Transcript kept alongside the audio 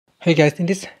Hey guys, in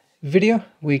this video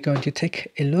we're going to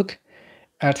take a look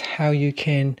at how you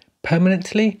can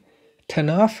permanently turn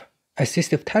off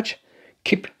Assistive Touch,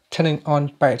 keep turning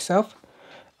on by itself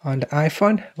on the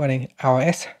iPhone running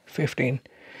iOS 15.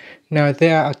 Now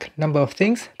there are a number of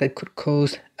things that could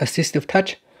cause Assistive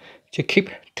Touch to keep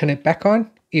turning back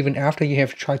on even after you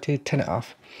have tried to turn it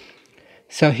off.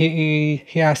 So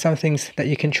here are some things that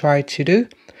you can try to do.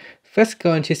 First,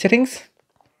 go into settings.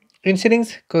 In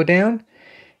settings, go down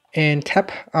and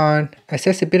tap on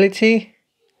accessibility,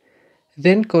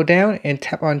 then go down and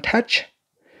tap on touch,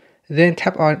 then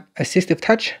tap on assistive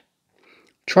touch.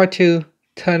 Try to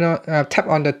turn on tap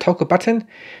on the toggle button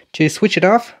to switch it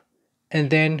off, and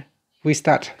then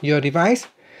restart your device.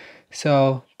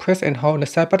 So press and hold the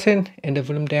side button and the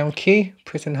volume down key,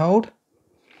 press and hold,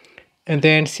 and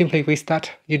then simply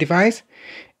restart your device.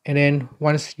 And then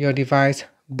once your device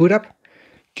boot up,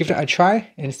 give it a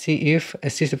try and see if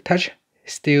Assistive Touch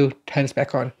still turns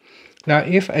back on. Now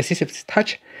if Assistive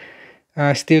Touch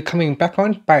still coming back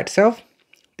on by itself,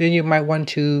 then you might want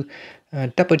to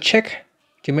double check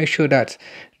to make sure that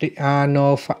there are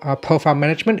no profile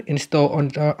management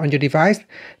installed on your device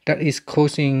that is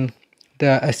causing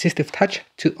the Assistive Touch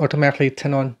to automatically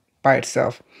turn on by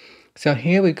itself. So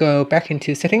here we go back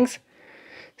into settings.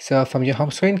 So from your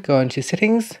home screen, go into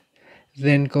settings,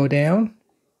 then go down.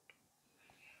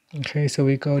 Okay, so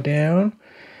we go down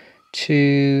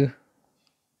to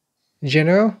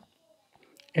general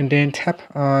and then tap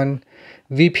on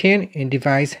VPN and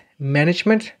device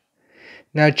management.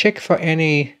 Now check for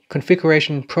any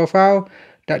configuration profile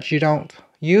that you don't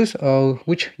use or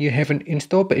which you haven't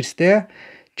installed but it's there.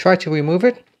 Try to remove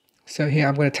it. So here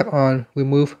I'm going to tap on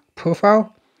remove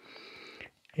profile,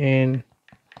 and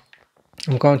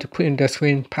I'm going to put in the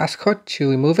screen passcode to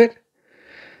remove it.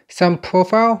 Some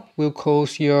profile will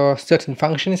cause your certain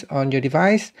functions on your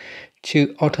device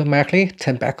to automatically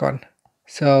turn back on.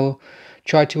 So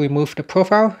try to remove the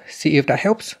profile, see if that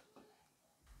helps.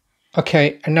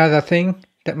 Okay, another thing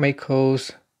that may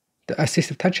cause the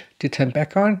Assistive Touch to turn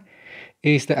back on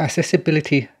is the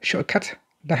accessibility shortcut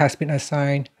that has been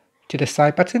assigned to the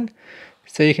side button.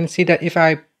 So you can see that if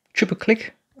I triple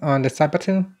click on the side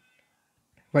button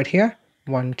right here,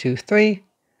 1, 2, 3,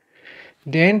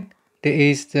 then there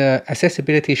is the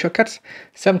accessibility shortcuts.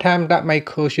 Sometimes that may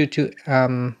cause you to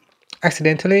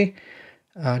accidentally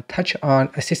touch on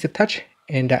Assistive Touch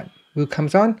and that will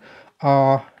comes on,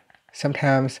 or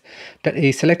sometimes that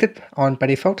is selected on by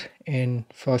default and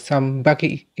for some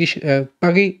buggy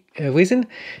reason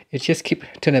it just keep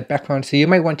turning back on. So you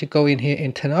might want to go in here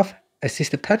and turn off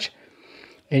Assistive Touch,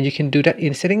 and you can do that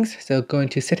in settings. So go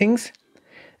into settings,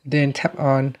 then tap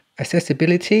on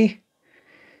accessibility.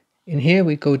 In here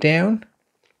we go down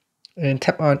and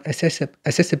tap on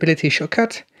accessibility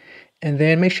shortcut, and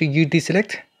then make sure you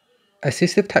deselect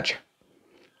Assistive Touch.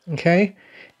 Okay,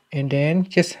 and then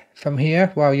just from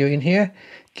here, while you're in here,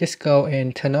 just go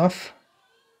and turn off.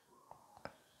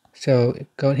 So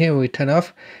go in here, we turn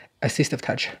off Assistive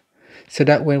Touch, so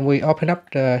that when we open up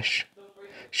the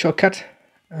shortcut,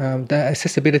 the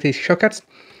accessibility shortcuts,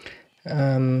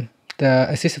 the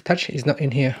Assistive Touch is not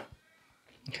in here.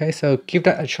 Okay, so give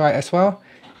that a try as well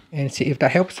and see if that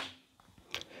helps.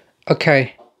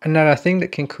 Okay, another thing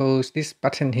that can cause this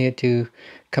button here to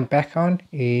come back on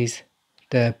is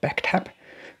the back tap.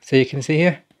 So you can see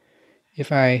here,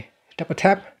 if I double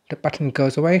tap, the button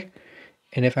goes away,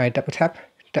 and if I double tap,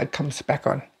 that comes back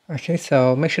on. Okay,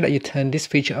 so make sure that you turn this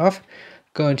feature off.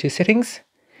 Go into settings,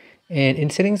 and in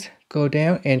settings, go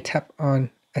down and tap on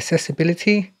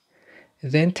accessibility,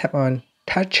 then tap on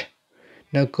touch.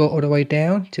 Now go all the way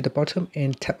down to the bottom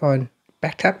and tap on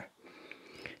back tap,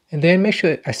 and then make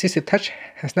sure Assistive Touch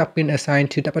has not been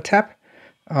assigned to double tap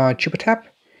or triple tap.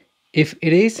 If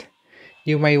it is,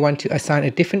 you may want to assign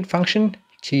a different function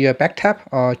to your back tap,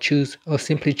 or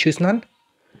simply choose none.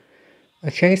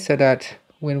 Okay, so that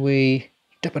when we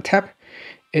double tap,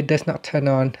 it does not turn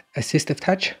on Assistive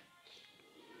Touch.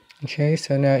 Okay,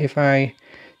 so now if I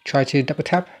try to double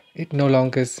tap, it no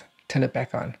longer turns it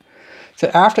back on. So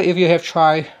after, if you have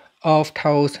tried all of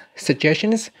those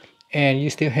suggestions and you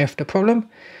still have the problem,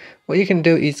 what you can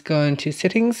do is go into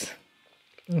settings,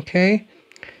 okay,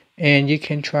 and you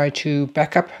can try to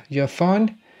back up your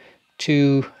phone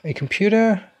to a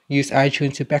computer. Use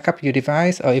iTunes to back up your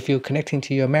device, or if you're connecting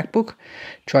to your MacBook,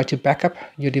 try to back up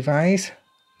your device.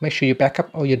 Make sure you back up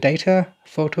all your data,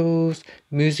 photos,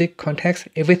 music, contacts,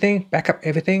 everything, back up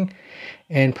everything,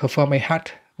 and perform a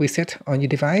hard reset on your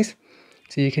device.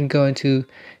 So you can go into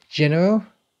general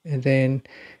and then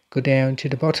go down to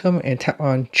the bottom and tap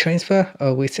on transfer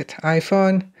or reset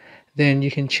iPhone. Then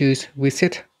you can choose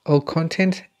reset all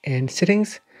content and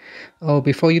settings. Or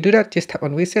before you do that, just tap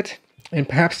on reset, and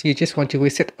perhaps you just want to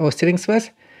reset all settings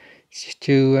first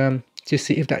to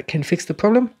see if that can fix the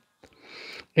problem.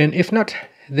 And if not,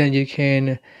 then you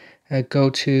can go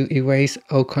to erase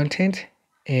all content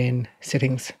and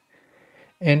settings.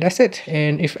 And that's it.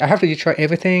 And if after you try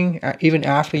everything, even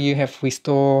after you have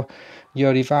restored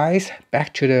your device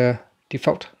back to the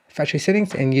default factory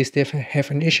settings and you still have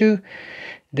an issue,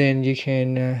 then you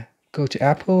can go to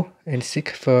Apple and seek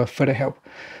for further help.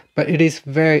 But it is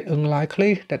very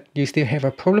unlikely that you still have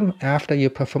a problem after you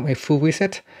perform a full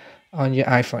reset on your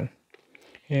iPhone.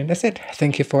 And that's it.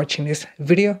 Thank you for watching this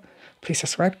video. Please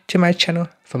subscribe to my channel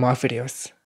for more videos.